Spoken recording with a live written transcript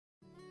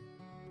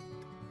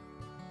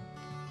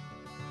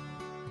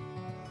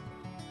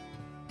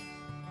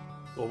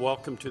Well,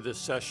 welcome to this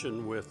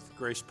session with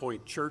Grace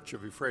Point Church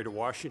of Ephrata,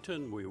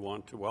 Washington. We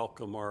want to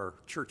welcome our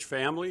church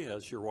family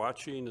as you're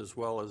watching, as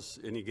well as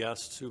any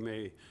guests who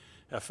may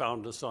have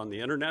found us on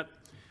the internet.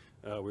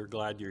 We're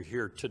glad you're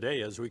here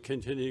today as we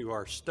continue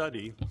our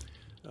study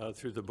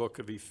through the book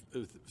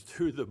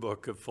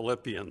of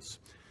Philippians.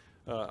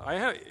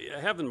 I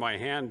have in my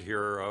hand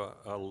here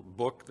a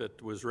book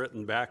that was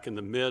written back in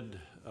the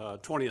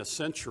mid-20th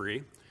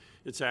century.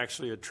 It's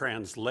actually a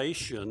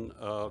translation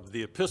of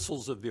the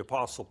epistles of the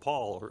Apostle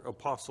Paul, or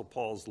Apostle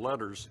Paul's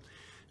letters.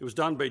 It was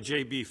done by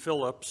J.B.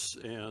 Phillips,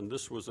 and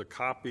this was a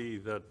copy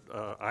that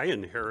I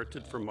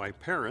inherited from my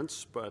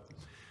parents. But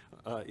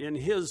in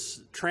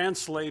his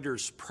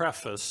translator's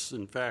preface,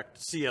 in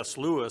fact, C.S.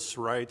 Lewis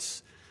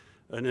writes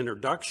an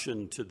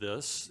introduction to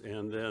this,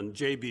 and then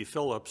J.B.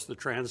 Phillips, the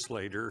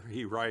translator,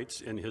 he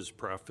writes in his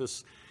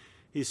preface,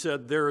 he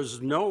said, there is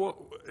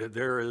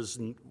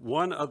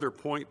one other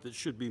point that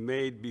should be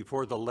made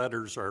before the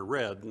letters are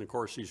read. And of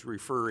course, he's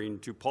referring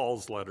to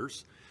Paul's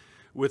letters.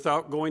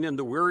 Without going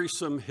into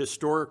wearisome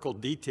historical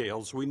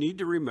details, we need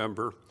to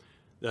remember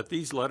that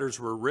these letters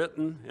were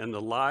written and the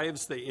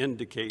lives they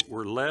indicate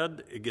were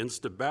led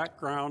against a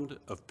background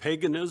of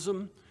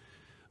paganism.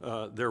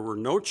 There were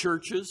no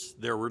churches,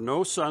 there were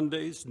no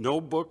Sundays,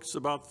 no books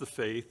about the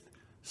faith.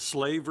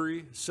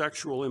 Slavery,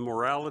 sexual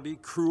immorality,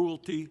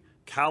 cruelty,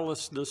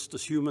 callousness to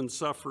human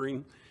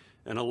suffering,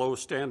 and a low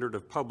standard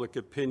of public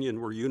opinion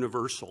were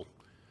universal.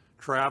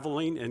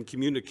 Traveling and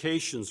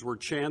communications were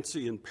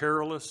chancy and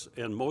perilous,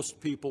 and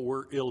most people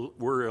were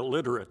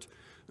illiterate.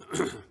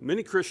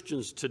 Many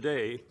Christians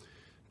today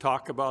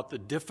talk about the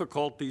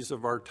difficulties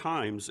of our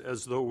times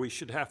as though we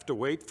should have to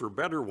wait for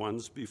better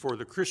ones before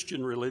the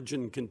Christian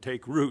religion can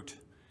take root.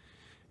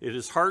 It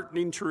is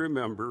heartening to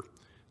remember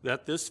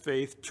that this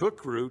faith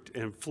took root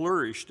and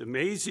flourished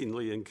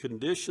amazingly in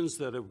conditions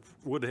that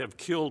would have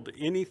killed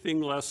anything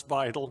less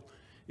vital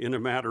in a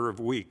matter of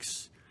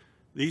weeks.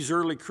 These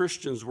early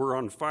Christians were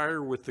on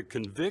fire with the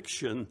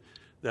conviction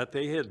that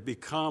they had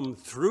become,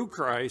 through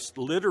Christ,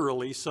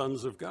 literally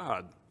sons of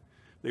God.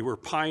 They were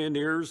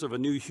pioneers of a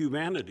new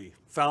humanity,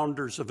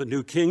 founders of a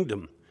new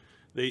kingdom.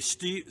 They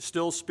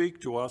still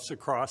speak to us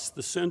across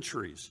the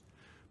centuries.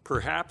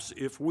 Perhaps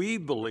if we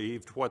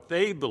believed what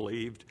they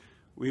believed,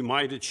 we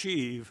might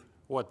achieve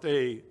what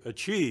they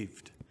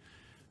achieved.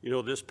 You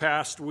know, this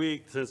past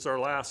week, since our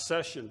last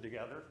session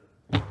together,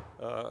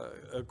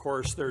 of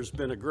course, there's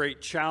been a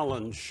great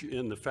challenge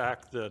in the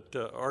fact that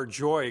our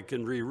joy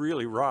can be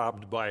really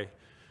robbed by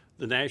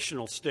the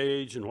national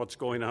stage and what's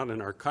going on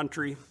in our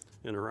country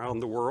and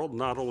around the world,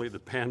 not only the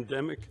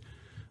pandemic,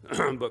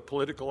 but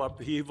political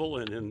upheaval.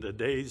 And in the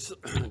days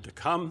to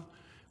come,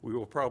 we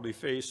will probably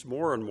face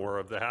more and more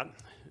of that.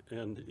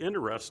 And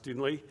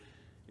interestingly,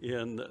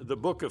 in the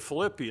book of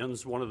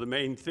Philippians, one of the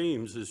main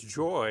themes is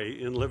joy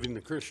in living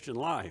the Christian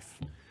life.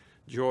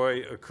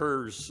 Joy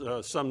occurs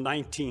some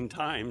 19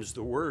 times,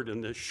 the word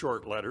in this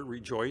short letter,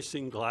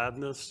 rejoicing,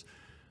 gladness.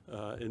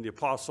 And the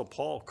Apostle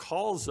Paul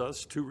calls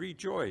us to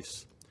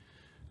rejoice.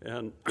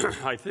 And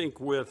I think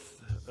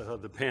with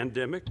the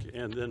pandemic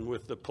and then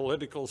with the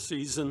political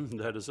season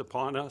that is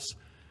upon us,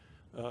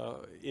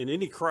 in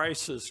any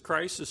crisis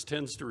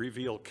tends to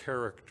reveal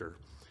character.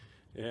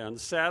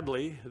 And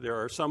sadly, there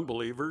are some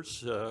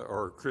believers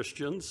or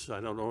Christians,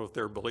 I don't know if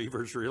they're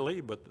believers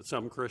really, but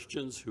some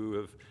Christians who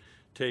have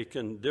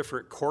taken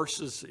different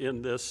courses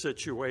in this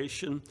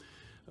situation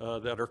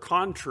that are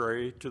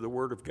contrary to the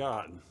Word of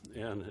God.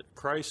 And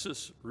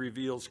crisis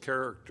reveals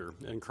character,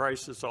 and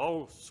crisis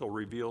also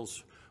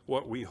reveals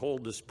what we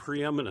hold as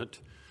preeminent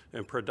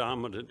and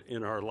predominant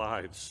in our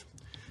lives.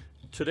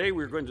 Today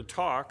we're going to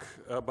talk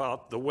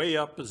about the way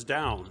up is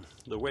down.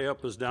 The way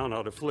up is down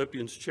out of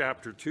Philippians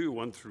chapter 2,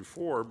 1 through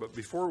 4. But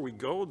before we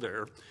go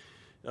there,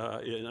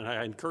 and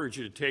I encourage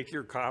you to take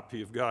your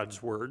copy of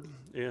God's Word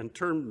and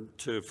turn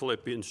to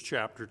Philippians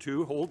chapter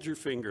 2. Hold your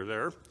finger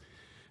there.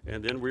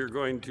 And then we're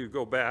going to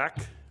go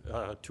back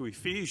to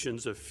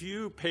Ephesians, a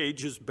few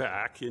pages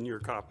back in your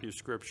copy of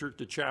Scripture,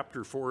 to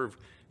chapter 4 of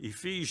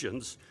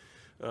Ephesians.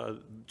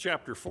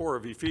 Chapter 4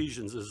 of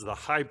Ephesians is the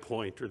high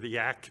point or the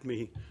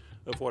acme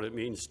of what it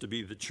means to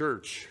be the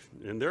church.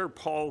 And there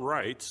Paul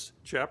writes,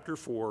 chapter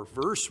 4,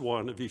 verse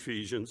 1 of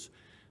Ephesians,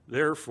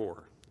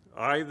 "Therefore,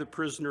 I, the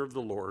prisoner of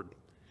the Lord,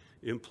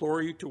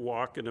 implore you to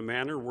walk in a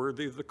manner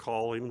worthy of the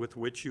calling with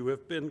which you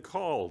have been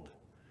called,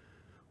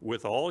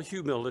 with all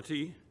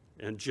humility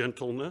and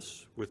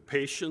gentleness, with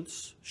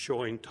patience,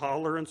 showing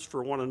tolerance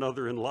for one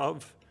another in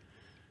love,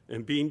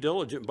 and being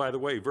diligent." By the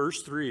way,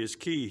 verse 3 is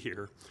key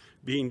here.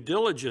 "Being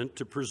diligent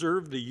to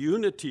preserve the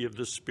unity of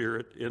the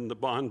Spirit in the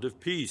bond of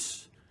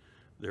peace.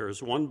 There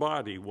is one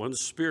body, one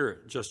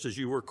Spirit, just as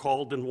you were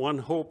called in one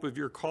hope of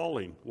your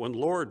calling, one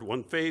Lord,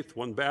 one faith,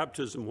 one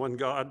baptism, one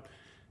God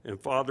and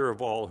Father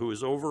of all, who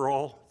is over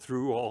all,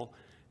 through all,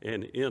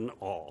 and in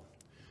all."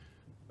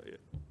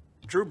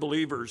 True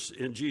believers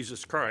in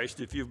Jesus Christ,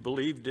 if you've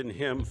believed in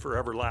him for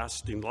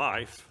everlasting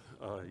life,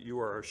 you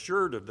are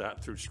assured of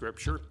that through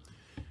Scripture.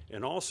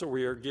 And also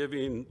we are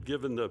given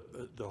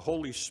the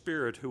Holy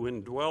Spirit who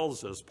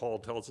indwells us. Paul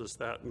tells us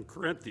that in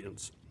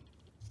Corinthians.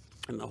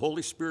 And the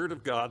Holy Spirit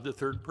of God, the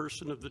third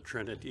person of the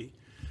Trinity,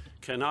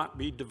 cannot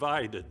be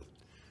divided.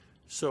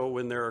 So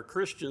when there are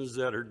Christians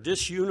that are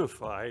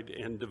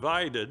disunified and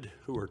divided,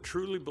 who are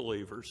truly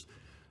believers,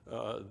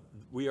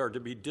 we are to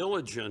be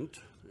diligent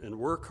and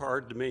work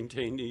hard to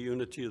maintain the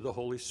unity of the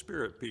Holy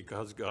Spirit,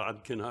 because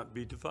God cannot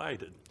be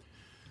divided.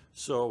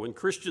 So when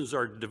Christians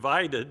are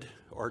divided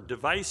or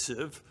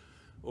divisive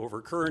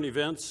over current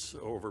events,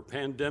 over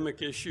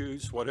pandemic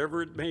issues,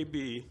 whatever it may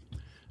be,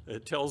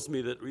 it tells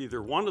me that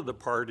either one of the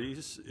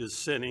parties is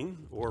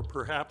sinning, or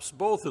perhaps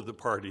both of the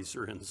parties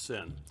are in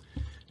sin.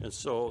 And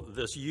so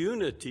this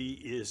unity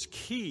is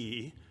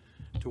key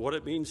to what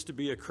it means to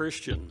be a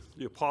Christian.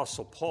 The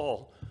Apostle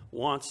Paul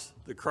wants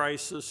the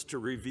crisis to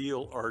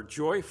reveal our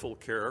joyful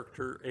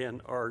character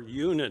and our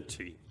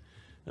unity.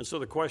 And so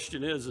the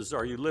question is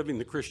are you living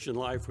the Christian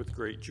life with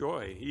great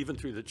joy, even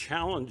through the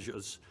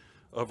challenges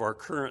of our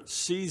current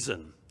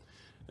season?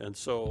 And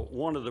so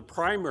one of the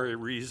primary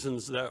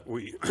reasons that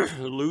we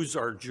lose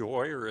our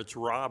joy, or it's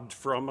robbed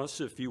from us,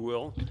 if you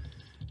will,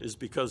 is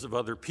because of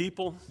other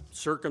people,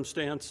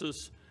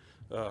 circumstances,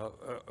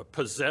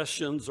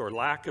 possessions or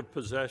lack of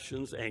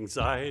possessions,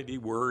 anxiety,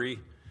 worry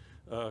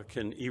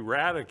can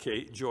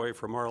eradicate joy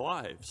from our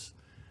lives.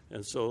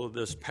 And so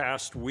this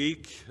past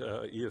week,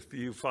 if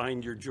you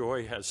find your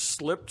joy has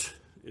slipped,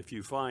 if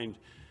you find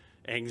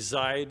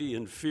anxiety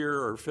and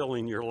fear are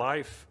filling your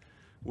life,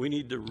 we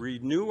need to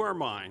renew our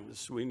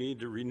minds. We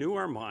need to renew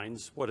our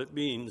minds what it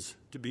means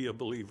to be a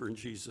believer in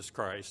Jesus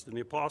Christ. And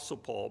the Apostle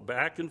Paul,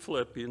 back in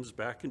Philippians,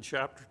 back in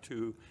chapter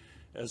 2,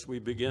 as we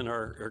begin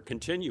or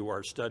continue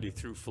our study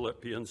through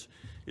Philippians,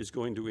 is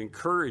going to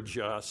encourage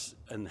us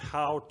in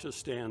how to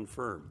stand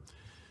firm.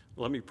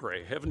 Let me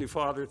pray. Heavenly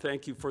Father,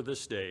 thank you for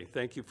this day.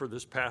 Thank you for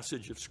this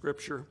passage of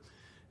Scripture.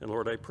 And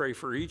Lord, I pray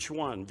for each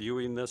one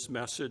viewing this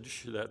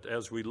message that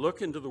as we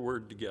look into the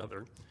Word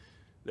together,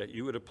 that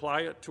you would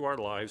apply it to our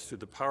lives through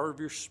the power of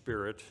your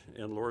Spirit,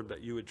 and Lord,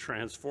 that you would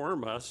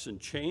transform us and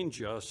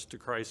change us to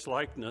Christ's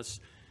likeness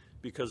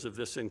because of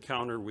this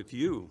encounter with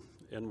you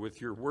and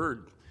with your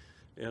Word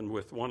and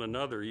with one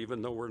another,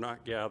 even though we're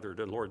not gathered.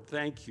 And Lord,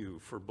 thank you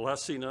for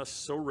blessing us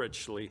so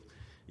richly,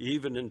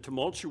 even in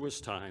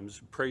tumultuous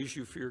times. Praise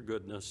you for your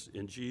goodness.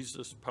 In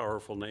Jesus'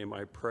 powerful name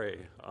I pray.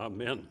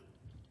 Amen.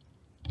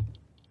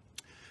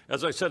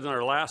 As I said in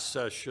our last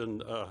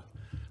session,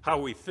 how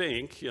we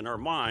think in our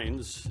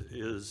minds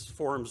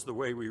forms the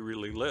way we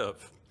really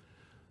live.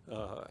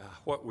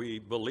 What we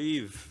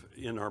believe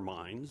in our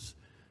minds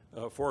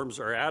forms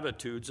our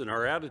attitudes, and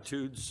our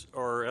attitudes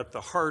are at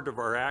the heart of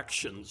our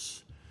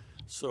actions.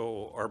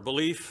 So our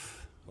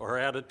belief,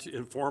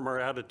 inform our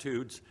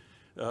attitudes,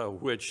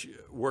 which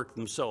work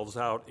themselves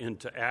out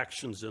into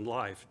actions in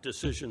life,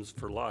 decisions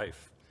for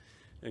life.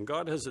 And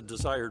God has a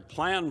desired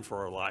plan for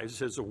our lives,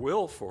 has a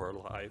will for our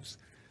lives.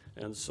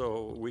 And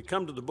so we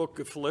come to the book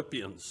of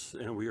Philippians,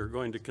 and we are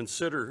going to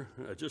consider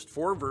just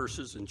 4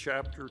 verses in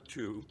chapter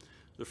 2,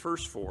 the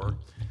first 4.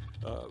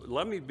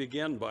 Let me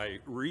begin by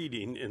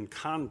reading in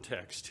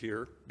context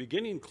here,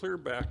 beginning clear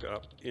back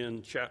up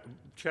in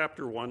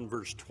chapter 1,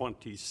 verse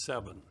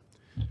 27.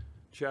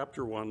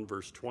 Chapter 1,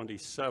 verse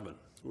 27.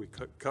 We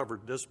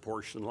covered this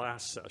portion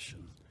last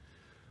session.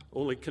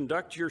 Only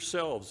conduct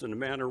yourselves in a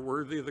manner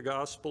worthy of the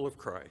gospel of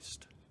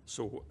Christ,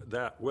 so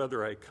that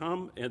whether I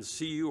come and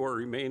see you or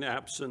remain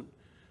absent,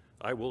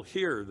 I will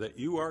hear that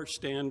you are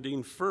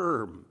standing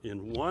firm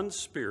in one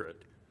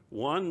spirit,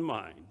 one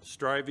mind,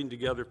 striving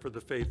together for the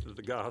faith of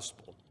the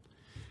gospel.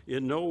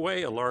 In no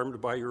way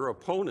alarmed by your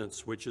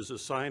opponents, which is a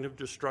sign of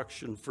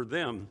destruction for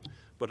them,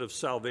 but of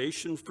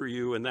salvation for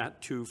you, and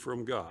that too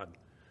from God.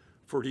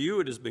 For to you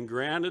it has been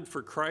granted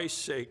for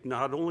Christ's sake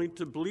not only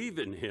to believe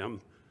in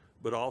him,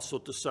 but also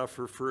to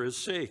suffer for his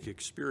sake,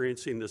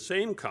 experiencing the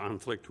same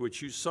conflict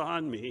which you saw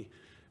in me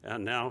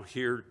and now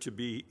hear to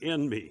be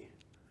in me.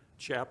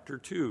 Chapter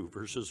 2,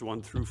 verses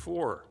 1 through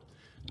 4.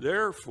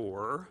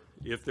 Therefore,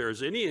 if there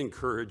is any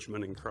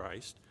encouragement in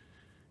Christ,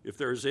 if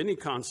there is any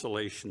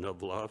consolation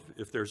of love,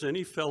 if there's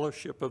any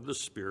fellowship of the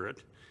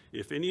Spirit,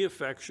 if any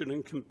affection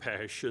and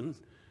compassion,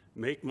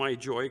 make my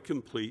joy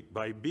complete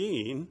by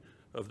being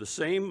of the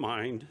same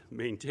mind,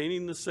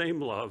 maintaining the same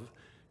love,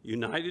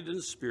 united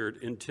in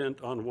spirit, intent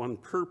on one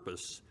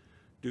purpose.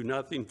 Do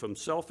nothing from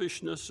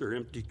selfishness or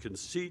empty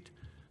conceit,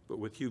 but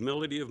with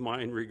humility of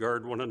mind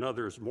regard one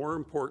another as more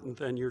important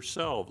than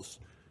yourselves.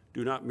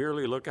 Do not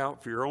merely look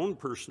out for your own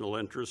personal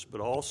interests, but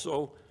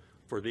also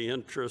for the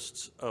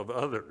interests of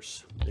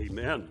others.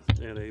 Amen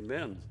and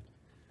amen.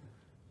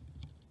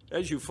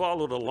 As you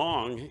followed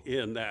along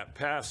in that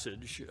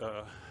passage,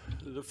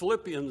 the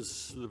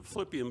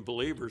Philippian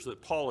believers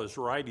that Paul is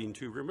writing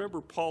to, remember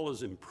Paul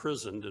is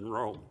imprisoned in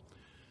Rome.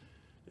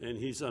 And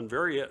he's on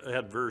very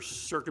adverse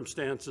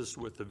circumstances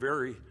with a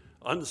very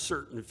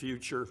uncertain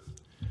future,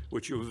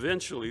 which will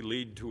eventually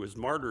lead to his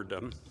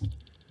martyrdom.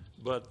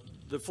 But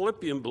the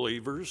Philippian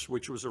believers,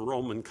 which was a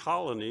Roman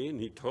colony, and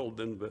he told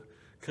them to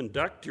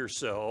conduct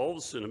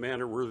yourselves in a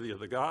manner worthy of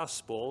the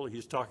gospel.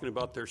 He's talking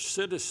about their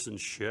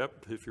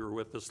citizenship, if you were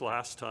with us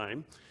last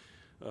time.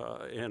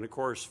 And of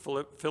course,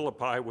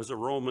 Philippi was a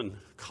Roman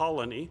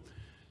colony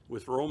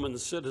with Roman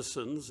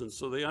citizens, and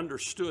so they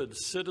understood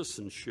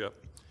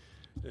citizenship.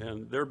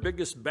 And their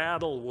biggest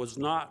battle was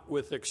not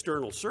with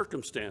external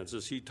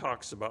circumstances. He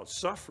talks about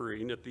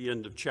suffering at the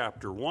end of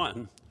chapter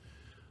 1.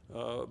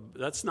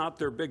 That's not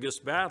their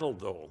biggest battle,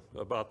 though,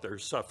 about their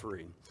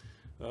suffering.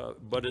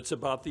 But it's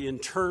about the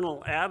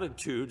internal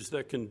attitudes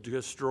that can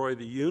destroy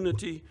the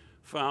unity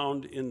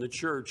found in the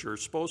church, or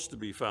supposed to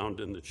be found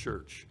in the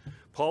church.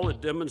 Paul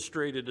had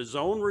demonstrated his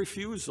own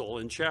refusal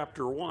in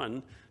chapter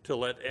 1 to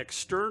let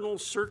external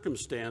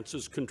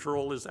circumstances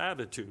control his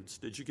attitudes.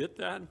 Did you get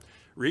that?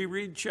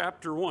 Reread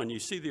chapter 1. You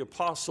see the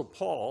Apostle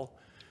Paul,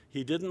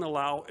 he didn't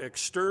allow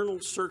external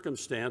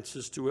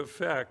circumstances to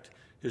affect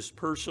his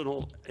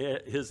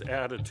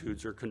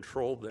attitudes or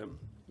control them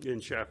in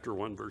chapter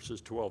 1,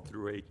 verses 12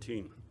 through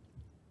 18.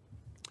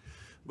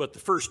 But the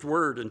first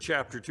word in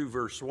chapter 2,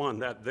 verse 1,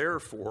 that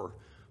therefore,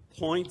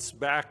 points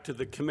back to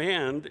the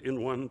command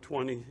in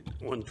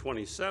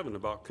 127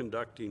 about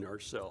conducting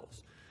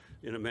ourselves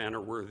in a manner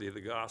worthy of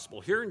the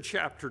gospel. Here in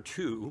chapter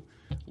 2,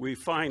 we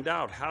find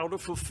out how to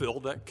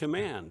fulfill that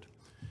command.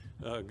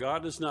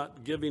 God is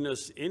not giving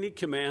us any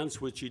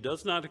commands which he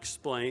does not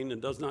explain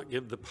and does not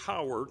give the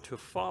power to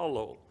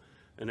follow.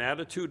 An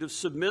attitude of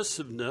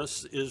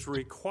submissiveness is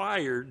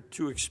required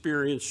to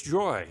experience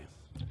joy.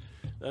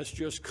 That's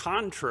just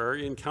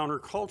contrary and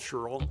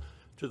countercultural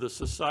to the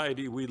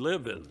society we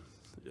live in.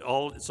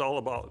 It's all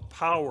about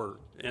power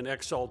and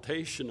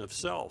exaltation of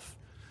self.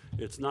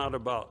 It's not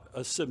about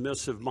a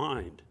submissive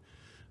mind.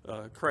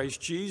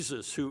 Christ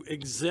Jesus, who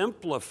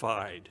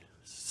exemplified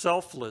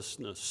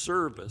selflessness,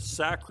 service,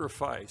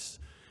 sacrifice,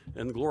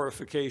 and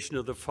glorification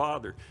of the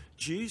Father.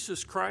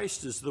 Jesus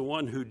Christ is the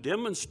one who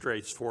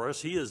demonstrates for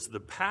us. He is the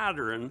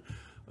pattern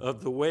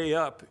of the way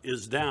up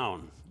is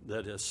down,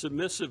 that a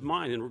submissive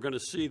mind. And we're going to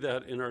see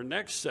that in our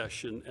next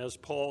session as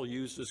Paul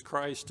uses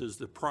Christ as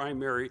the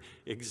primary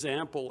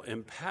example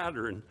and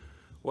pattern,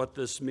 what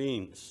this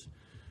means.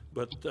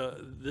 But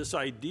this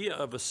idea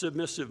of a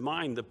submissive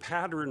mind, the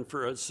pattern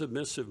for a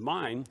submissive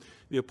mind,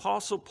 the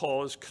Apostle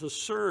Paul is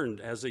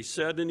concerned, as he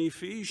said in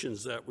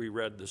Ephesians that we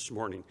read this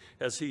morning,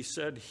 as he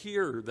said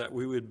here that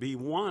we would be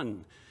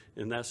one.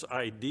 And that's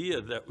idea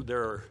that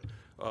there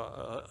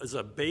is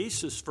a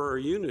basis for our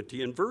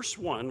unity. In verse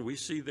 1, we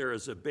see there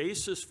is a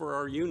basis for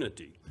our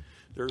unity.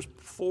 There's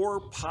 4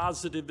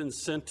 positive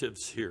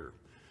incentives here.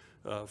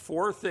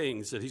 4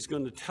 things that he's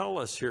going to tell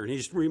us here. And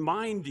he's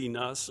reminding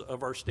us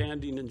of our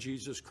standing in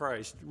Jesus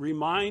Christ,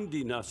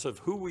 reminding us of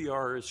who we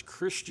are as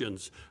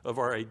Christians, of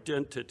our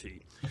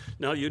identity.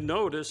 Now, you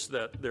notice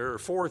that there are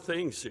 4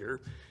 things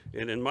here.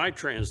 And in my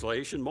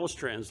translation, most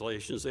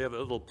translations, they have a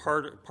little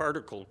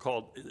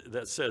particle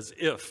that says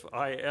if.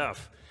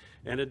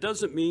 And it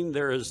doesn't mean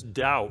there is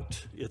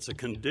doubt. It's a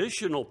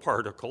conditional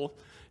particle,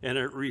 and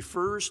it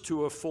refers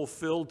to a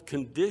fulfilled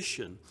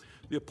condition.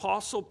 The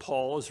Apostle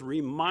Paul is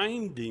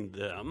reminding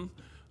them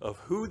of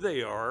who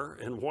they are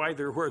and why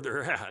they're where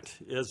they're at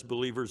as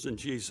believers in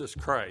Jesus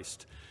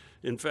Christ.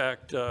 In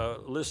fact,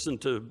 listen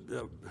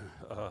to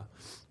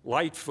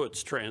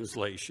Lightfoot's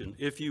translation.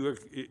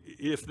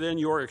 If then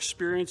your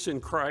experience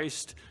in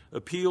Christ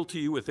appeal to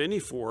you with any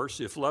force,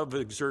 if love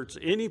exerts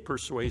any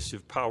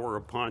persuasive power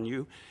upon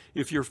you,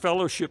 if your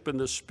fellowship in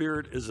the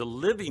Spirit is a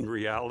living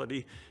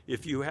reality,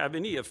 if you have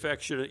any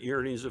affectionate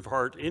yearnings of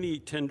heart, any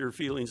tender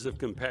feelings of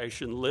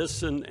compassion,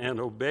 listen and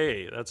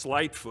obey. That's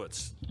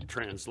Lightfoot's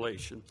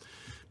translation.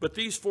 But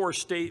these 4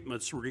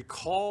 statements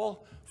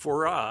recall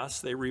for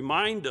us, they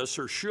remind us,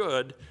 or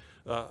should,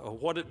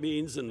 what it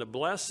means and the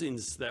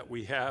blessings that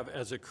we have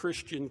as a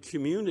Christian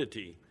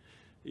community.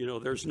 You know,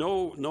 there's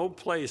no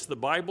place, the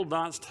Bible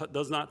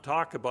does not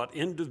talk about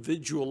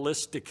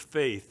individualistic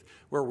faith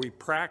where we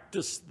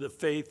practice the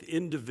faith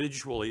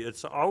individually.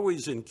 It's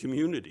always in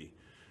community.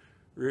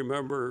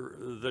 Remember,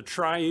 the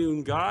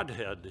triune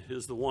Godhead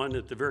is the one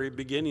at the very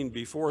beginning,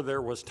 before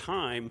there was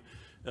time.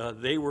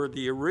 They were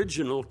the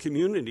original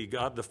community,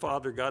 God the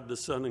Father, God the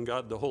Son, and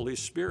God the Holy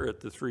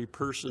Spirit, the 3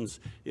 persons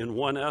in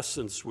one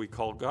essence we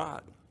call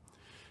God.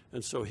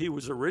 And so he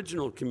was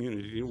original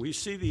community. And we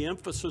see the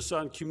emphasis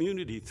on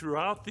community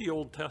throughout the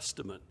Old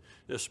Testament,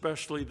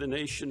 especially the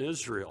nation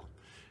Israel.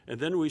 And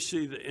then we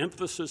see the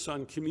emphasis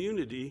on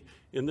community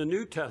in the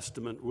New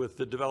Testament with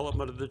the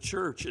development of the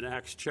church in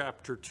Acts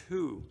chapter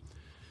 2.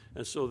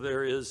 And so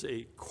there is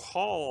a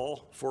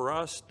call for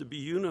us to be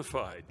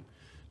unified.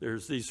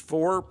 There's these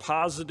 4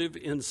 positive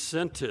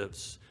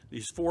incentives,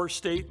 these 4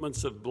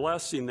 statements of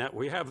blessing that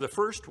we have. The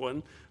first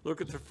one,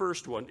 look at the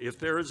first one. If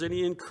there is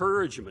any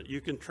encouragement,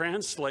 you can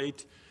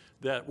translate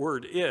that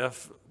word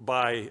if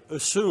by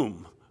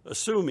assuming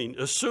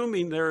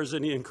there is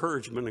any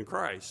encouragement in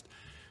Christ.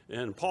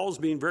 And Paul's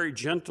being very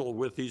gentle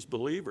with these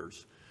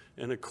believers.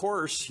 And of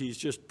course, he's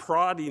just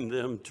prodding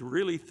them to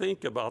really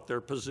think about their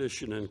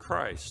position in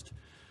Christ.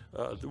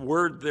 The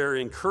word there,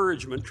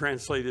 encouragement,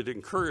 translated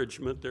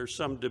encouragement, there's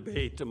some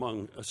debate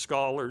among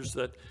scholars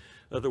that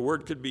The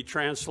word could be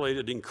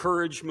translated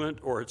encouragement,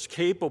 or it's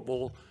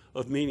capable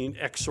of meaning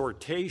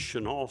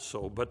exhortation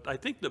also. But I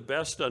think the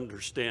best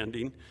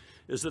understanding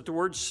is that the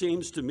word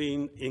seems to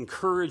mean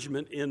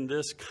encouragement in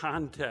this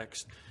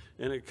context.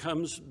 And it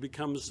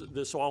becomes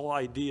this whole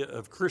idea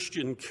of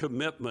Christian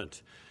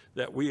commitment,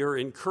 that we are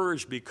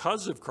encouraged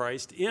because of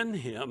Christ in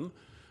him,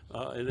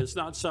 and it's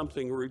not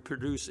something we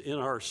produce in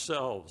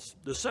ourselves.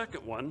 The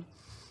second one,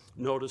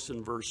 notice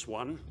in verse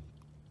 1,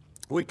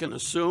 we can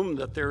assume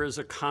that there is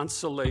a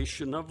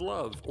consolation of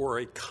love or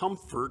a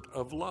comfort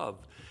of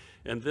love.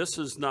 And this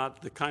is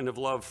not the kind of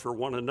love for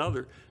one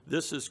another.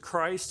 This is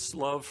Christ's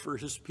love for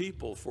his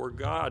people. For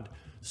God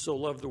so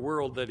loved the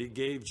world that he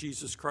gave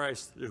Jesus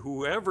Christ, that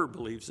whoever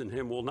believes in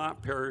him will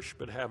not perish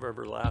but have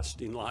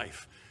everlasting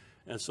life.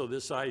 And so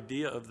this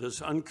idea of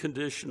this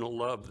unconditional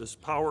love, this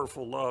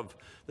powerful love,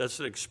 that's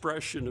an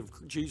expression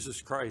of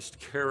Jesus Christ's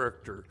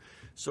character.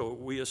 So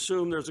we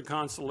assume there's a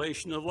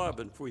consolation of love.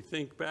 And if we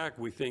think back,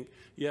 we think,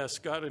 yes,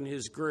 God in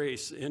his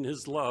grace, in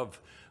his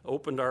love,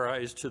 opened our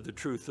eyes to the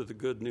truth of the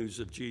good news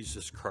of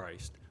Jesus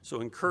Christ.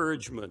 So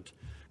encouragement,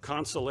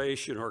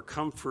 consolation, or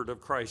comfort of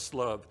Christ's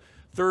love.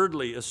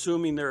 Thirdly,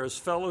 assuming there is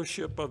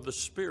fellowship of the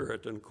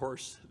Spirit. And of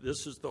course,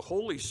 this is the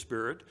Holy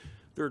Spirit,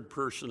 third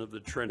person of the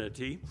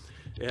Trinity.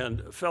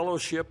 And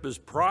fellowship is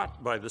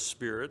brought by the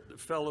Spirit,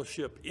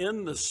 fellowship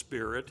in the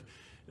Spirit.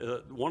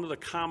 One of the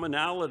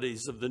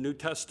commonalities of the New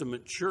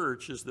Testament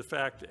church is the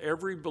fact that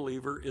every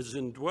believer is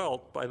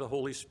indwelt by the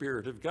Holy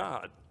Spirit of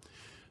God.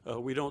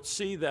 We don't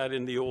see that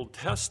in the Old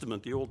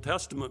Testament. The Old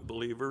Testament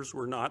believers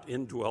were not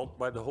indwelt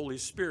by the Holy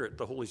Spirit.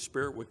 The Holy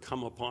Spirit would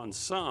come upon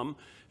some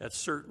at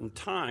certain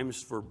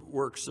times for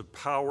works of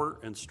power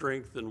and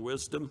strength and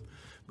wisdom.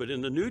 But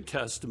in the New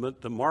Testament,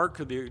 the mark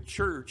of the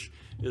church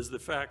is the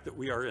fact that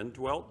we are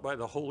indwelt by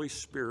the Holy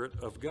Spirit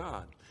of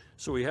God.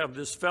 So we have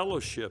this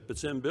fellowship.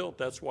 It's inbuilt.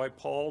 That's why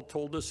Paul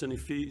told us in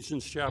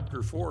Ephesians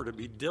chapter 4 to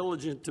be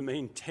diligent to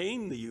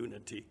maintain the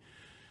unity.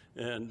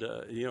 And,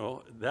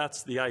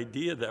 that's the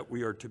idea that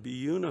we are to be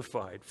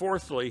unified.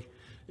 Fourthly,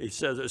 he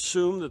says,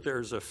 assume that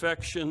there's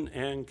affection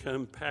and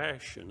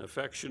compassion.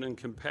 Affection and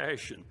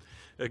compassion.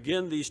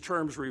 Again, these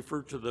terms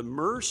refer to the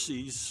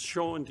mercies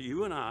shown to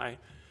you and I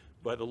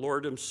by the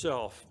Lord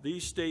himself.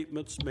 These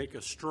statements make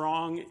a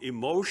strong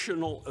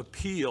emotional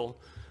appeal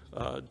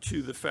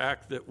to the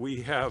fact that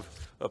we have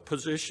a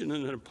position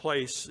and a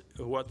place,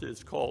 what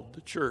is called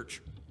the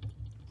church.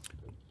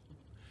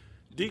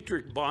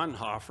 Dietrich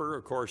Bonhoeffer,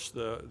 of course,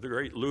 the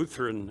great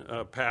Lutheran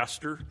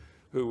pastor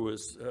who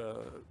was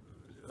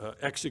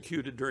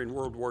executed during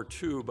World War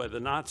II by the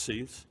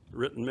Nazis,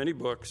 written many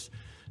books.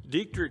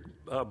 Dietrich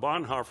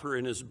Bonhoeffer,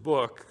 in his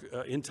book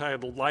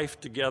entitled Life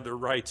Together,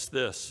 writes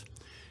this: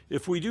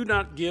 if we do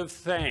not give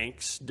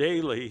thanks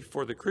daily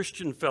for the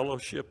Christian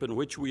fellowship in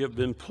which we have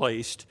been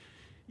placed,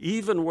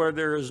 even where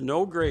there is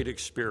no great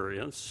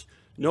experience,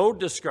 no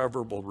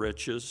discoverable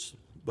riches,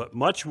 but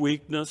much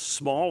weakness,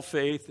 small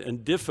faith,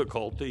 and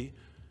difficulty,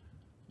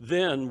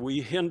 then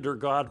we hinder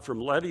God from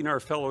letting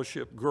our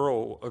fellowship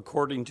grow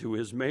according to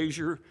his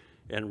measure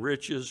and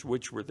riches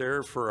which were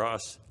there for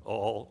us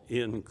all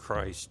in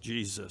Christ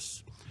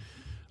Jesus.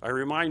 I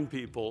remind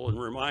people and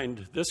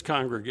remind this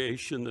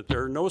congregation that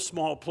there are no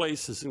small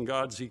places in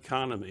God's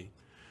economy.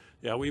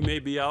 Yeah, we may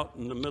be out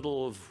in the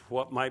middle of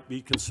what might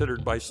be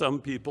considered by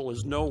some people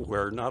as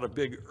nowhere, not a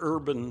big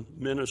urban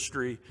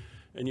ministry,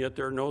 and yet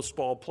there are no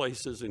small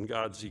places in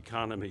God's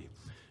economy.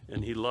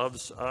 And he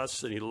loves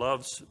us, and he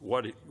loves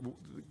what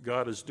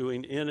God is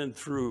doing in and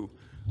through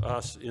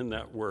us in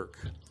that work.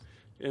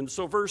 And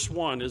so verse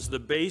 1 is the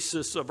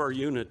basis of our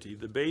unity,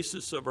 the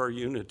basis of our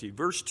unity.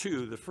 Verse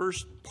 2, the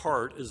first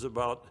part is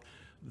about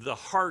the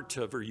heart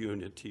of our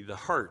unity, the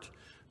heart.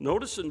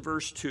 Notice in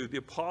verse 2, the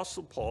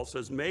Apostle Paul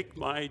says, make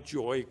my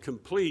joy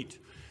complete.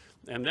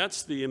 And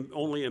that's the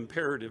only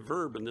imperative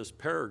verb in this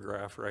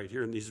paragraph right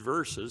here in these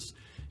verses.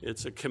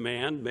 It's a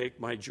command,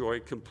 make my joy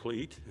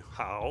complete.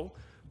 How?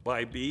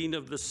 By being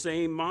of the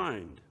same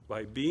mind.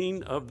 By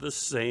being of the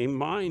same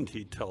mind,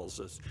 he tells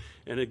us.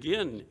 And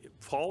again,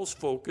 Paul's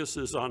focus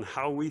is on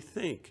how we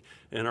think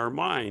and our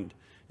mind.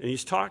 And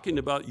he's talking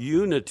about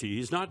unity.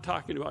 He's not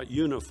talking about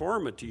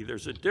uniformity.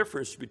 There's a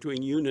difference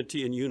between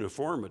unity and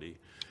uniformity.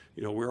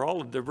 You know, we're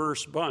all a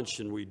diverse bunch,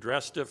 and we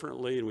dress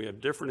differently, and we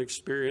have different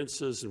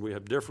experiences, and we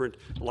have different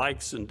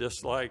likes and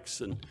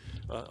dislikes, and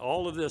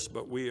all of this,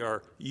 but we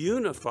are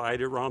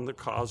unified around the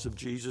cause of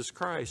Jesus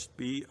Christ.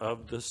 Be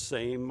of the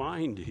same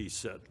mind, he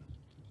said.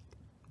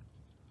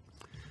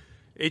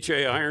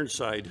 H.A.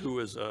 Ironside, who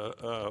was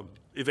an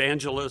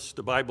evangelist,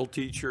 a Bible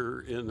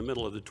teacher in the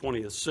middle of the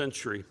 20th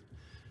century,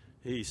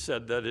 he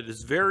said that it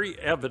is very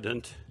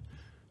evident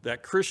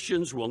that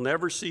Christians will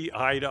never see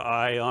eye to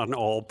eye on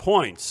all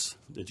points.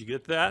 Did you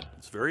get that?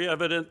 It's very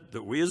evident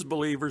that we as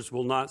believers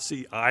will not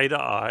see eye to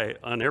eye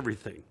on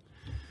everything.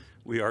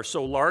 We are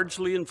so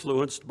largely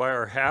influenced by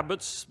our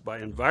habits, by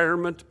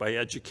environment, by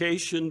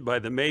education, by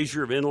the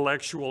measure of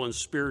intellectual and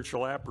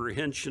spiritual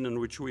apprehension in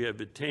which we have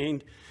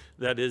attained,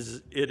 that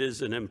it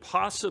is an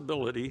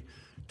impossibility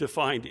to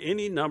find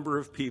any number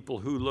of people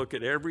who look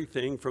at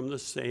everything from the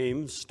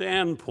same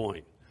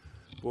standpoint.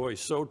 Boy,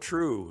 so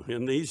true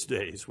in these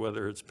days,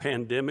 whether it's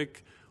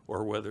pandemic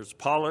or whether it's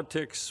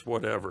politics,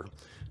 whatever.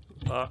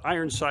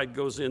 Ironside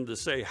goes in to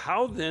say,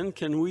 how then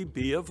can we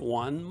be of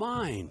one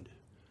mind?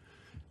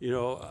 You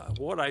know,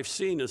 what I've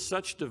seen is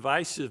such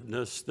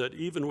divisiveness that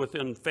even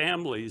within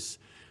families,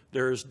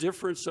 there is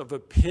difference of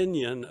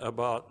opinion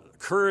about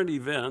current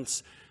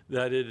events,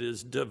 that it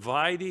is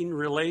dividing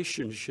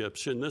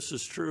relationships. And this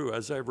is true,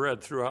 as I've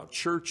read throughout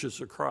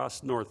churches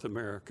across North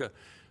America,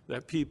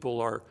 that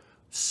people are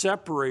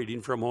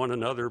separating from one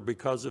another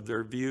because of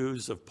their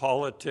views of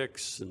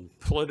politics and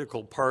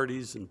political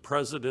parties and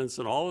presidents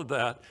and all of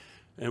that.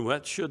 And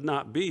that should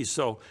not be.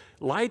 So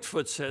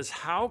Lightfoot says,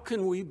 how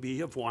can we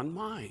be of one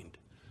mind?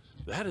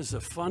 That is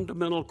a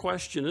fundamental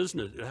question, isn't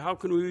it? How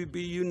can we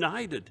be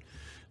united?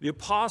 The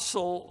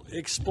apostle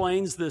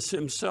explains this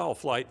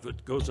himself.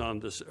 Lightfoot goes on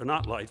this, or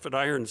not Lightfoot,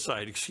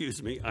 Ironside,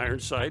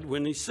 Ironside,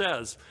 when he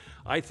says,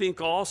 I think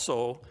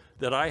also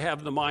that I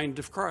have the mind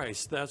of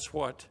Christ. That's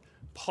what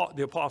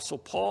the apostle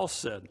Paul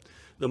said.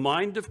 The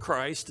mind of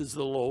Christ is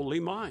the lowly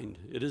mind.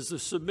 It is the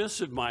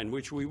submissive mind,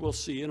 which we will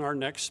see in our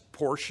next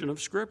portion of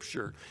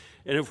Scripture.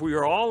 And if we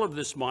are all of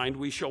this mind,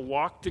 we shall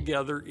walk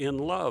together in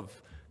love,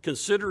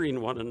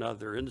 considering one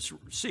another and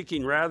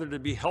seeking rather to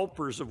be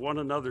helpers of one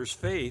another's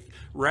faith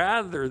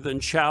rather than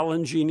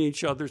challenging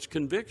each other's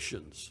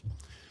convictions.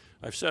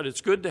 I've said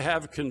it's good to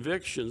have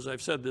convictions.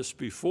 I've said this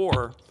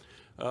before,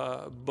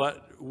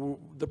 but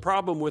the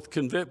problem with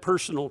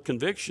personal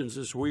convictions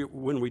is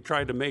when we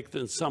try to make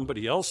them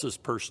somebody else's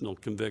personal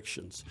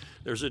convictions.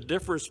 There's a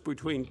difference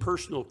between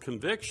personal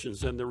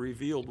convictions and the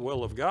revealed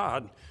will of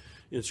God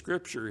in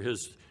Scripture,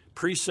 His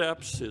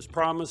precepts, His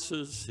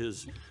promises,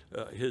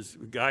 His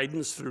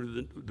guidance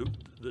through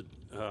the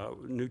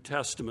New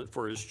Testament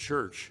for His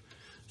church.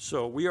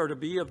 So we are to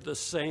be of the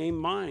same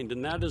mind,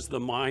 and that is the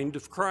mind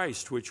of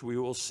Christ, which we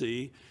will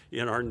see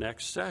in our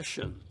next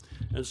session.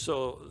 And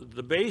so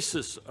the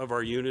basis of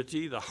our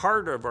unity, the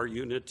heart of our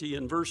unity,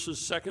 in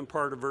second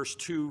part of verse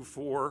 2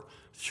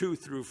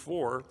 through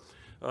 4,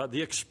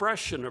 the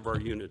expression of our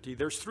unity.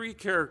 There's three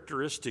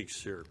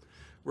characteristics here.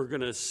 We're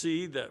going to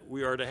see that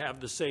we are to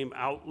have the same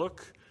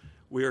outlook,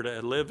 we are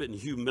to live in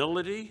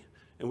humility,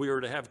 and we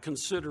are to have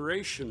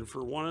consideration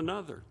for one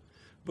another.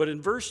 But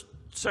in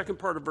second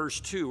part of verse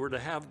 2, we're to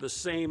have the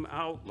same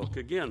outlook.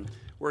 Again,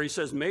 where he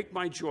says, make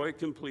my joy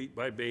complete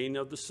by being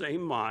of the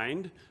same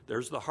mind.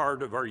 There's the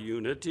heart of our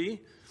unity.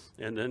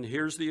 And then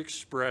here's the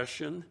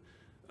expression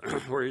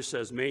where he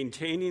says,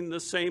 maintaining the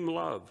same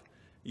love,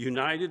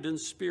 united in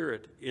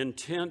spirit,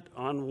 intent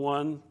on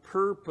one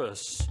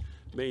purpose.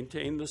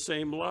 Maintain the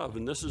same love.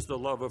 And this is the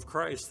love of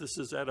Christ. This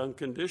is that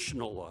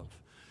unconditional love.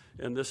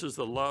 And this is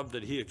the love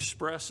that he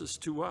expresses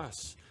to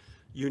us.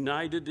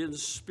 United in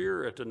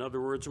spirit. In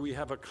other words, we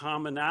have a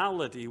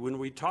commonality. When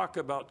we talk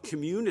about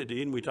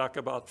community and we talk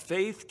about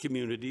faith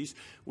communities,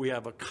 we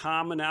have a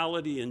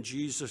commonality in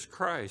Jesus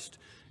Christ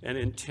and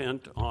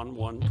intent on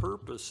one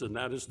purpose, and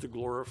that is to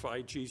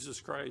glorify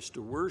Jesus Christ,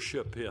 to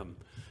worship him,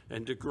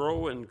 and to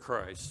grow in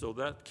Christ. So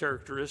that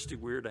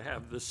characteristic, we're to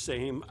have the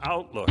same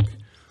outlook.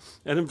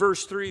 And in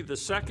verse 3, the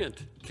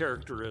second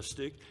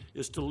characteristic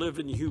is to live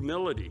in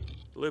humility.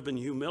 Live in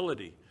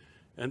humility.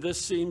 And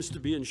this seems to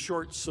be in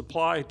short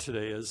supply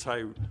today as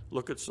I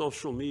look at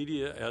social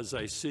media, as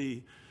I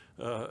see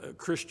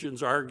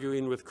Christians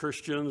arguing with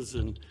Christians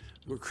and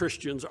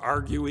Christians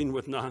arguing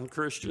with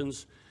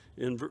non-Christians.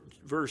 In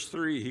verse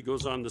 3, he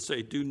goes on to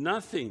say, do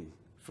nothing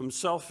from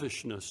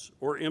selfishness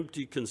or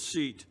empty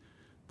conceit.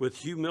 With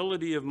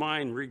humility of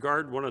mind,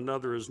 regard one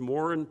another as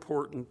more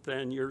important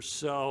than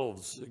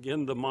yourselves.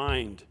 Again, the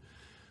mind.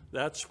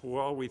 That's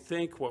what we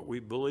think, what we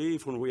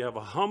believe. When we have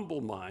a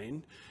humble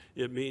mind,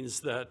 it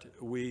means that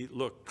we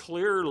look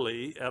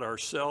clearly at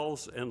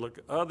ourselves and look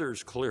at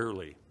others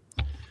clearly.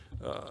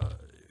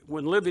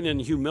 When living in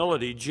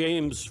humility,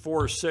 James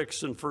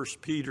 4:6 and 1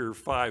 Peter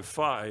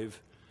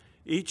 5:5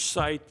 each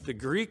cite the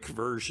Greek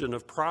version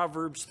of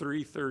Proverbs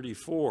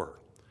 3:34.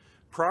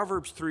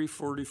 Proverbs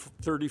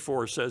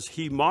 3:34 says,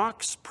 he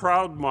mocks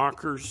proud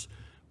mockers,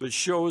 but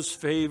shows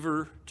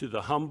favor to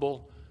the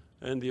humble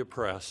and the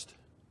oppressed.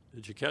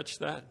 Did you catch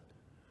that?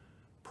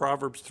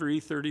 Proverbs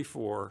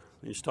 3:34.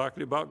 He's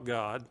talking about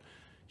God.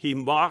 He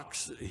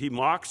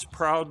mocks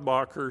proud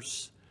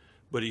mockers,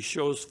 but he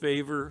shows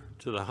favor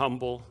to the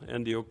humble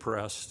and the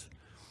oppressed.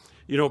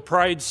 You know,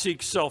 pride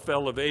seeks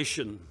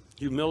self-elevation.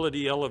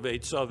 Humility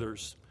elevates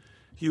others.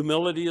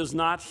 Humility is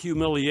not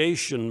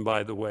humiliation,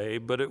 by the way,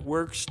 but it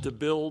works to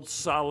build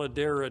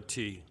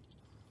solidarity.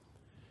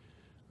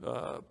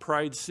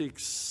 Pride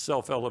seeks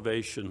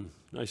self-elevation.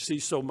 I see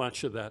so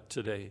much of that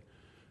today.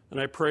 And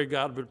I pray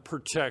God would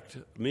protect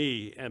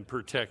me and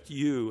protect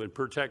you and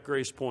protect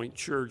Grace Point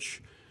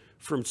Church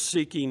from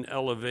seeking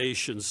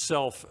elevation,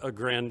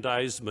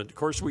 self-aggrandizement. Of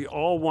course, we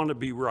all want to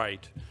be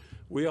right.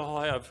 We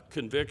all have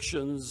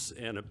convictions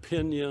and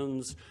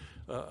opinions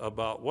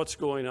about what's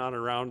going on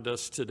around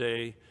us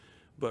today.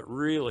 But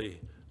really,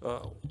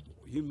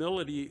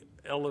 humility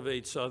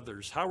elevates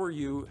others. How are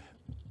you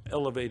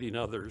elevating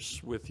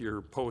others with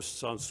your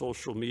posts on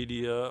social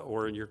media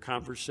or in your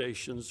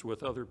conversations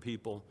with other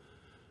people.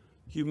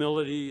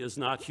 Humility is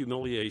not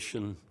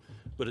humiliation,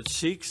 but it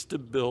seeks to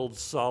build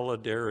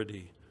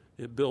solidarity.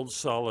 It builds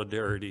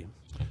solidarity.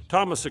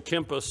 Thomas à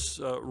Kempis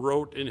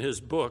wrote in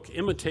his book,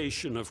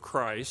 Imitation of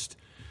Christ,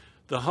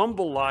 "The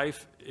humble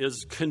life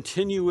is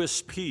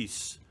continuous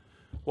peace,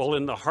 while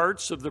in the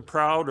hearts of the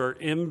proud are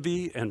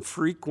envy and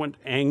frequent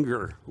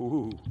anger."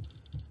 Ooh,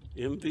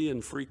 envy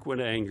and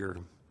frequent anger.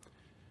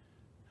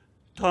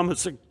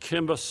 Thomas à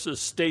Kempis'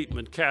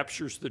 statement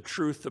captures the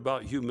truth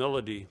about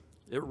humility.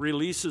 It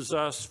releases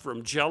us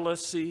from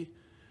jealousy,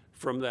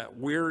 from that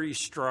weary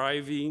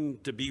striving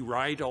to be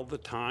right all the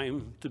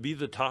time, to be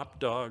the top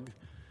dog.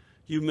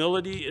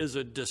 Humility is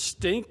a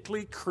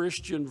distinctly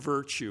Christian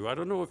virtue. I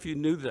don't know if you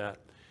knew that.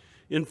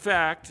 In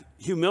fact,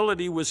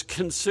 humility was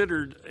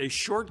considered a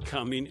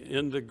shortcoming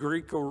in the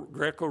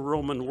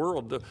Greco-Roman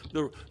world,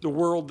 the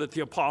world that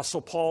the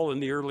Apostle Paul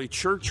and the early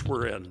church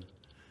were in.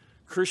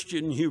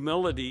 Christian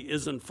humility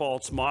isn't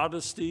false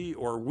modesty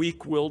or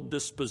weak-willed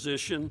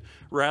disposition.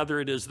 Rather,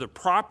 it is the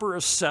proper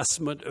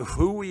assessment of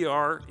who we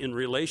are in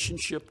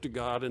relationship to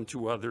God and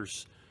to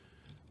others.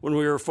 When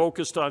we are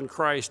focused on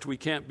Christ, we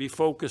can't be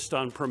focused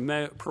on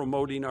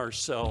promoting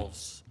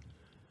ourselves.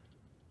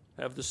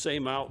 Have the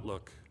same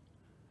outlook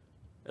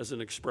as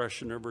an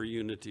expression of our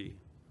unity.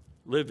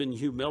 Live in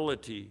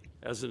humility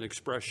as an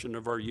expression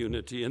of our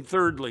unity. And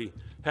thirdly,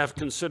 have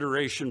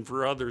consideration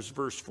for others,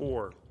 verse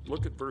 4.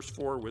 Look at verse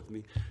 4 with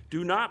me.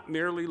 Do not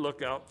merely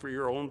look out for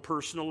your own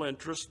personal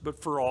interest,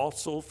 but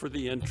also for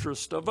the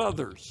interest of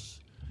others.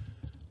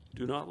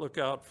 Do not look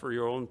out for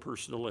your own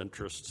personal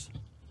interests.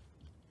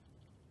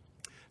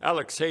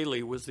 Alex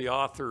Haley was the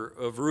author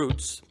of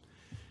Roots,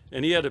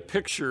 and he had a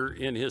picture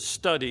in his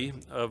study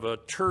of a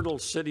turtle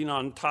sitting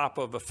on top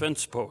of a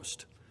fence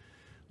post.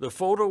 The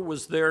photo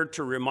was there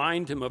to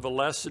remind him of a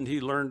lesson he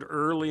learned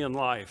early in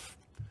life.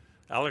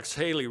 Alex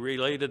Haley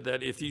related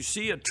that if you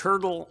see a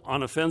turtle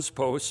on a fence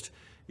post,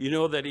 you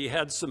know that he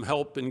had some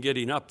help in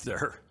getting up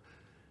there.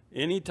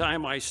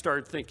 Anytime I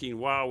start thinking,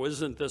 wow,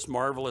 isn't this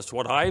marvelous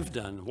what I've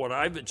done, what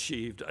I've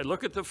achieved, I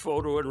look at the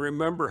photo and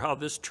remember how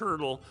this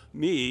turtle,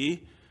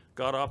 me,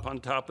 got up on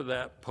top of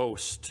that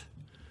post.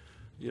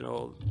 You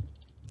know,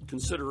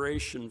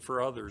 consideration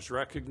for others,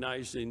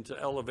 recognizing to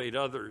elevate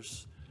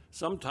others,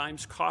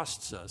 sometimes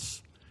costs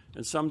us.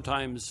 And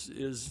sometimes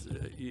is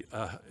an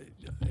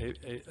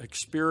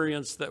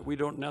experience that we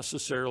don't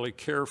necessarily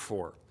care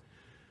for.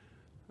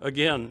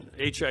 Again,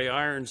 H.A.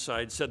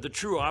 Ironside said, the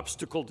true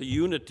obstacle to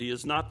unity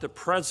is not the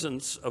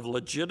presence of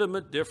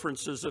legitimate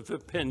differences of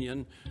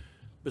opinion,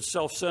 but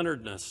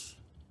self-centeredness.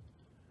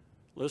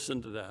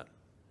 Listen to that.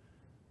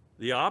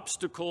 The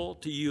obstacle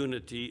to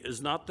unity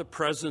is not the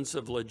presence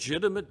of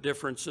legitimate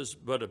differences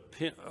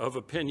of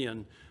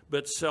opinion,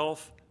 but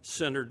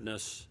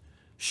self-centeredness.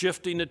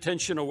 Shifting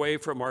attention away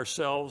from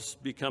ourselves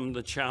become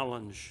the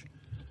challenge.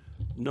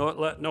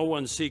 Let no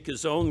one seek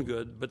his own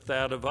good, but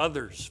that of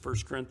others. 1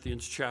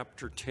 Corinthians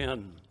chapter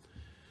 10.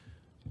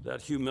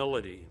 That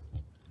humility.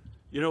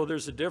 You know,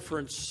 there's a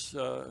difference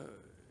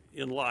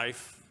in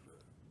life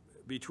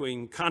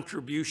between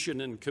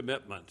contribution and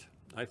commitment.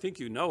 I think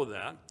you know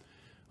that.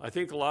 I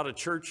think a lot of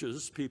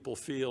churches, people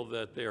feel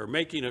that they are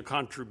making a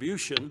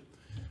contribution,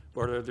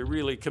 but are they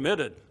really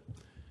committed?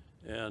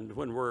 And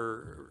when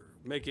we're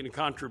making a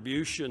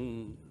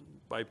contribution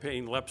by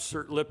paying lip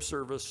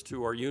service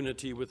to our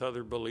unity with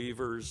other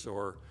believers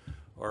or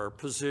our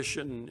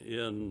position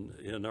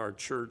in our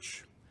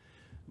church.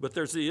 But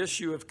there's the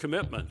issue of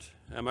commitment.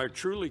 Am I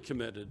truly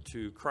committed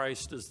to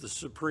Christ as the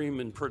supreme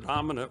and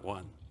predominant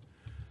one?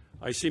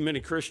 I see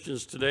many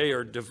Christians today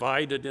are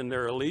divided in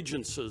their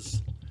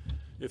allegiances.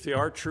 If they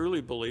are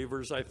truly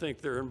believers, I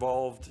think they're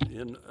involved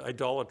in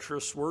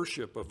idolatrous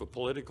worship of a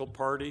political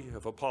party,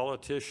 of a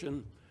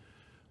politician,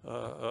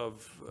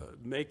 of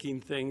making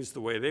things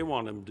the way they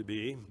want them to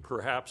be,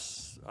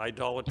 perhaps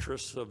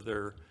idolatrous of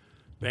their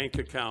bank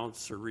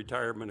accounts or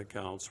retirement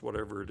accounts,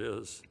 whatever it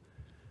is.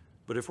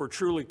 But if we're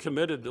truly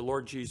committed to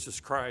Lord Jesus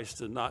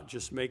Christ and not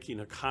just making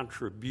a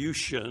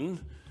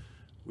contribution,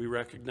 we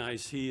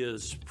recognize He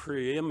is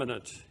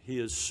preeminent, He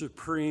is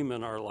supreme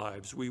in our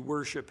lives. We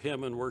worship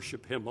Him and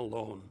worship Him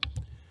alone.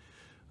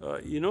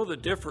 You know the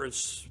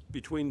difference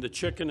between the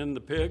chicken and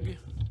the pig?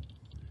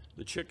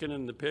 The chicken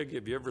and the pig,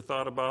 have you ever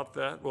thought about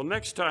that? Well,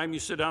 next time you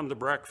sit down to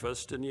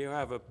breakfast and you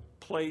have a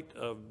plate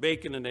of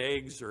bacon and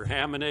eggs or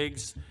ham and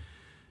eggs,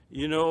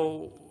 you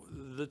know,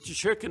 the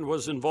chicken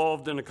was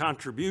involved in a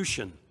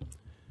contribution,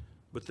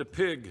 but the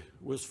pig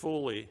was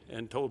fully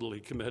and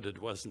totally committed,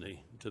 wasn't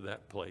he, to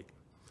that plate?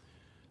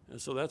 And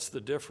so that's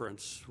the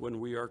difference when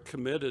we are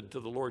committed to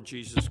the Lord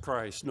Jesus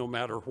Christ, no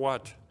matter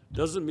what.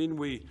 Doesn't mean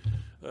we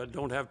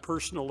don't have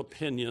personal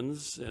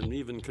opinions and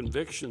even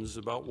convictions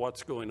about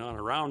what's going on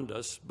around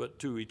us, but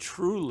do we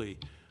truly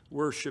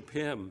worship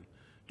Him?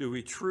 Do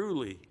we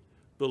truly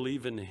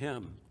believe in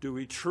Him? Do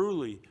we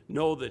truly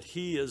know that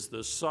He is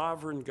the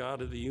sovereign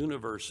God of the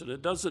universe? And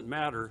it doesn't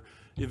matter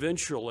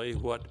eventually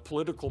what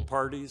political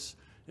parties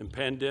and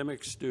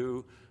pandemics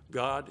do,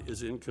 God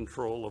is in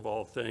control of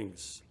all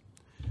things.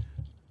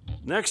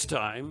 Next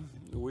time,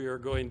 we are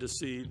going to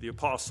see the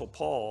Apostle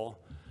Paul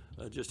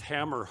just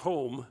hammer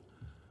home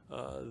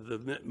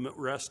the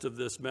rest of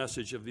this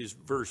message of these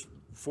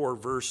 4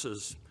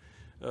 verses.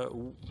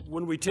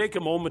 When we take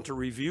a moment to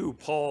review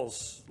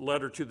Paul's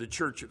letter to the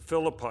church at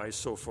Philippi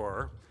so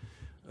far,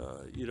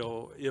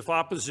 if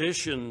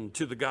opposition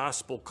to the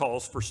gospel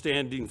calls for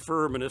standing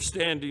firm, and if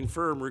standing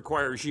firm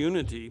requires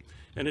unity,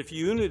 and if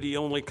unity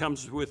only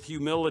comes with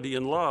humility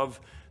and love,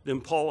 then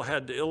Paul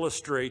had to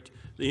illustrate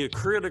the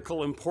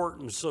critical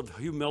importance of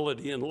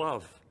humility and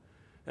love.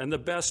 And the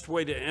best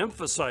way to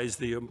emphasize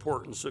the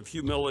importance of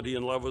humility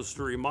and love was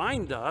to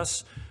remind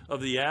us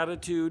of the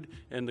attitude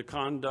and the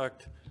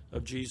conduct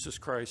of Jesus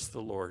Christ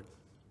the Lord.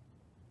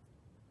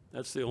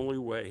 That's the only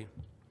way.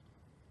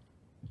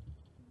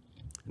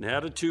 An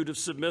attitude of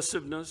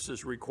submissiveness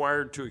is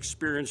required to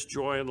experience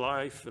joy in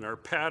life, and our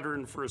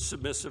pattern for a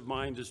submissive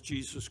mind is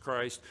Jesus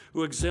Christ,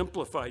 who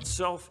exemplified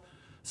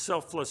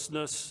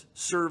selflessness,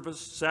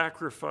 service,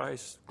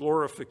 sacrifice,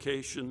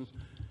 glorification,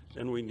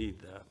 and we need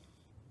that.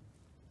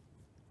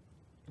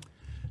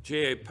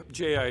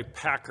 J.I.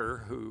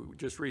 Packer, who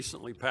just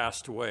recently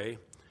passed away,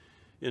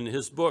 in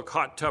his book,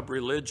 Hot Tub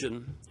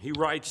Religion, he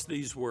writes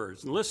these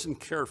words, and listen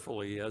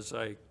carefully as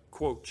I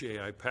quote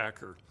J.I.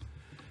 Packer.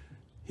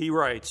 He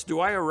writes,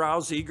 "Do I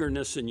arouse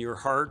eagerness in your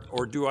heart,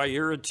 or do I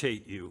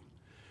irritate you?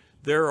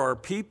 There are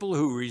people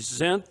who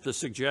resent the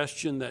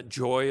suggestion that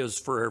joy is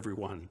for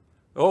everyone.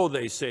 Oh,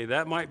 they say,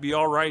 that might be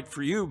all right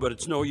for you, but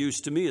it's no use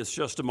to me. It's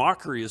just a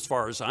mockery as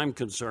far as I'm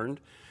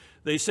concerned.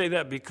 They say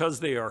that because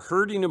they are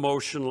hurting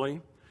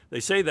emotionally.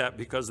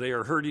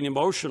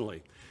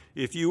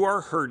 If you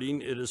are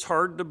hurting, it is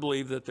hard to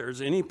believe that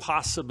there's any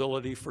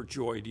possibility for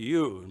joy to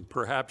you. And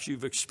perhaps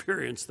you've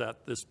experienced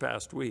that this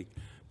past week."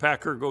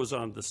 Packer goes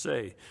on to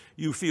say,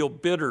 "You feel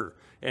bitter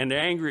and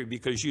angry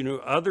because you know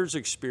others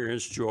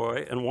experience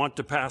joy and want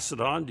to pass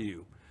it on to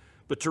you.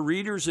 But to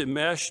readers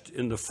enmeshed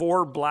in the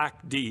 4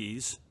 black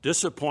Ds,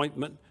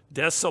 disappointment,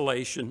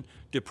 desolation,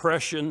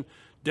 depression,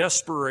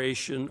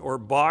 desperation, or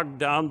bogged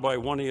down by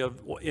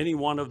any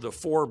one of the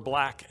 4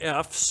 black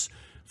Fs,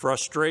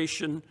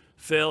 frustration,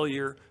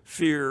 failure,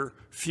 fear,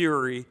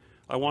 fury,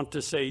 I want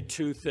to say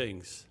 2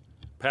 things.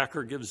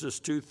 Packer gives us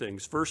 2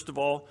 things. First of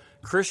all,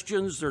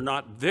 Christians are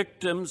not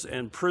victims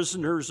and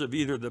prisoners of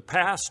either the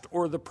past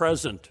or the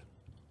present.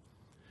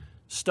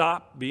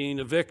 Stop being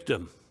a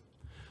victim.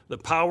 The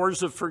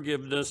powers of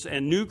forgiveness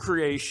and new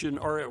creation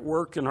are at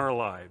work in our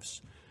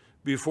lives.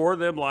 Before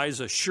them lies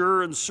a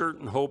sure and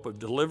certain hope of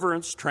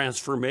deliverance,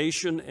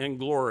 transformation, and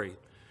glory.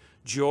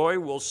 Joy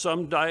will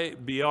someday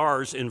be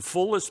ours in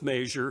fullest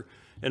measure,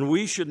 and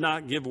we should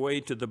not give way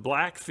to the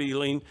black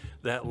feeling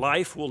that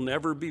life will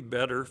never be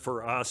better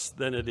for us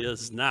than it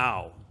is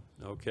now.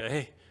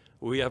 Okay?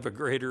 We have a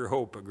greater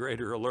hope, a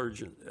greater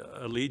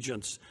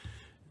allegiance.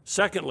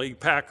 Secondly,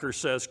 Packer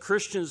says,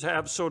 Christians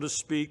have, so to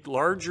speak,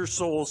 larger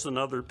souls than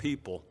other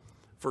people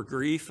for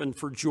grief and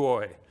for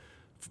joy.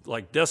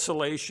 Like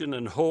desolation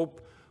and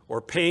hope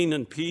or pain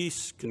and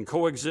peace can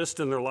coexist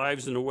in their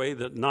lives in a way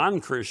that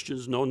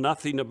non-Christians know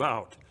nothing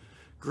about.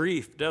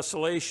 Grief,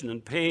 desolation,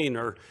 and pain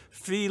are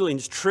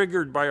feelings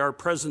triggered by our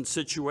present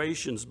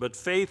situations, but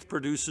faith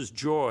produces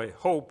joy,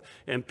 hope,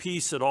 and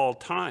peace at all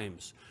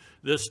times.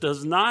 This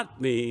does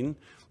not mean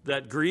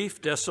that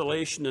grief,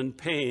 desolation, and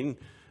pain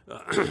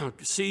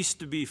cease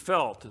to be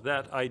felt.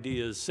 That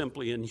idea is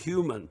simply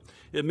inhuman.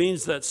 It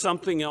means that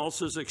something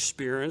else is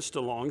experienced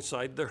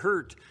alongside the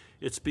hurt.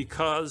 It's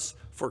because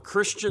for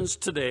Christians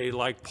today,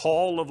 like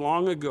Paul of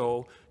long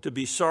ago, to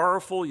be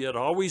sorrowful yet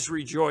always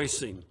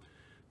rejoicing.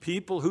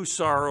 People who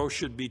sorrow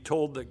should be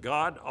told that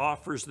God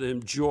offers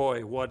them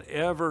joy,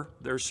 whatever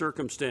their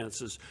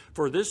circumstances.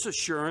 For this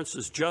assurance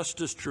is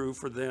just as true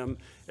for them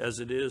as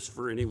it is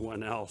for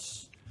anyone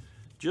else.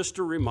 Just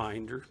a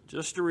reminder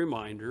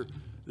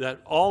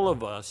that all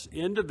of us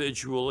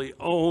individually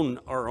own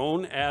our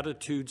own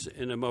attitudes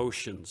and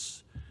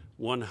emotions,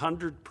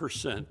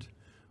 100%.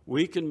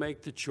 We can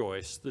make the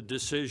choice, the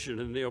decision.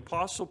 And the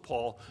Apostle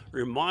Paul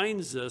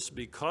reminds us,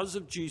 because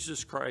of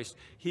Jesus Christ,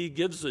 he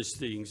gives us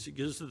things. He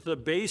gives us the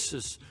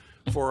basis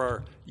for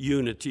our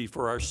unity,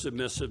 for our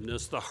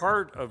submissiveness, the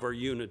heart of our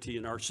unity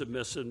and our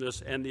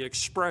submissiveness, and the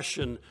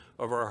expression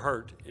of our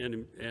heart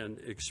and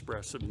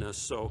expressiveness.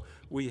 So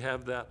we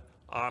have that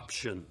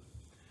option.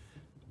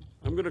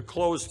 I'm going to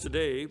close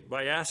today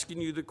by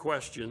asking you the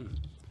question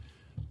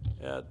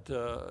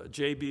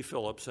J.B.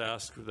 Phillips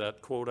asked,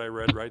 that quote I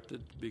read right at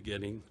the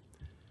beginning.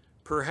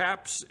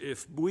 Perhaps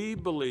if we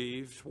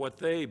believed what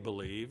they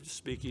believed,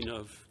 speaking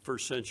of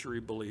first century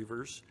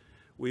believers,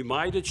 we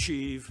might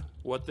achieve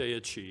what they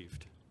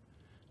achieved.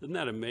 Isn't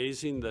that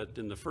amazing that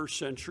in the first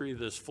century,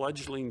 this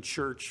fledgling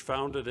church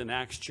founded in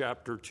Acts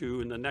chapter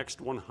 2, in the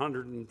next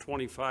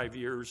 125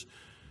 years,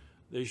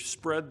 they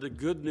spread the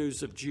good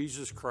news of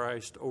Jesus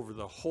Christ over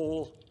the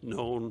whole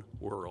known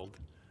world,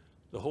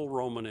 the whole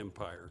Roman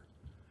Empire.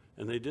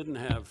 And they didn't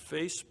have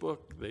Facebook,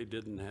 they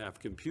didn't have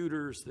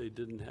computers, they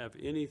didn't have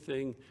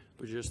anything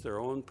but just their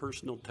own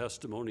personal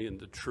testimony and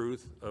the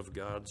truth of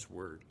God's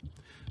Word.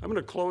 I'm going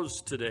to close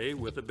today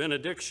with a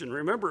benediction.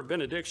 Remember, a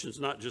benediction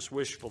is not just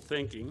wishful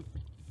thinking.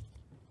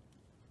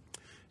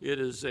 It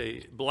is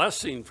a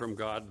blessing from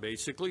God,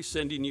 basically,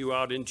 sending you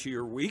out into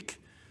your week.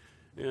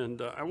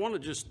 And I want to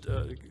just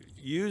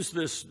use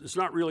this. It's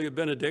not really a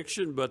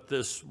benediction, but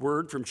this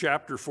word from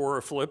chapter 4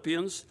 of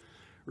Philippians.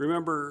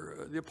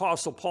 Remember, the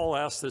Apostle Paul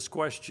asked this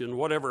question: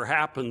 whatever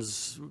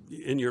happens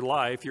in your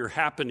life, your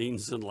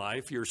happenings in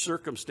life, your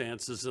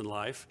circumstances in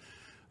life,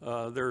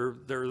 there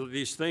are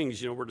these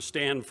things, we're to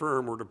stand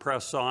firm, we're to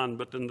press on.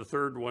 But then the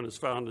third one is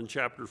found in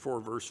chapter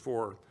 4, verse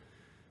 4.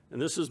 And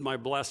this is my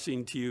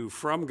blessing to you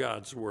from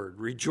God's Word.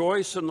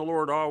 Rejoice in the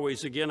Lord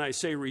always. Again, I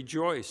say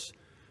rejoice.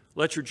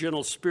 Let your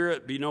gentle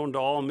spirit be known to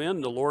all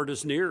men. The Lord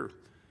is near.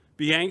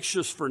 Be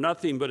anxious for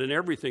nothing, but in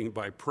everything,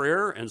 by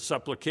prayer and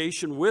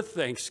supplication with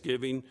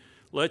thanksgiving,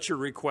 let your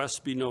requests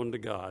be known to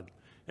God.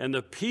 And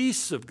the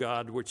peace of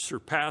God, which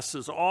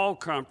surpasses all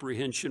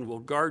comprehension,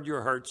 will guard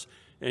your hearts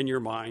and your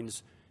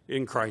minds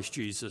in Christ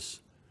Jesus.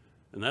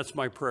 And that's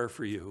my prayer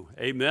for you.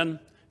 Amen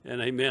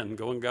and amen.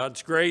 Go in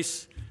God's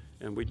grace,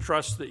 and we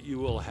trust that you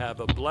will have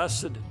a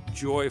blessed,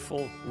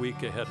 joyful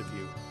week ahead of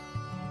you.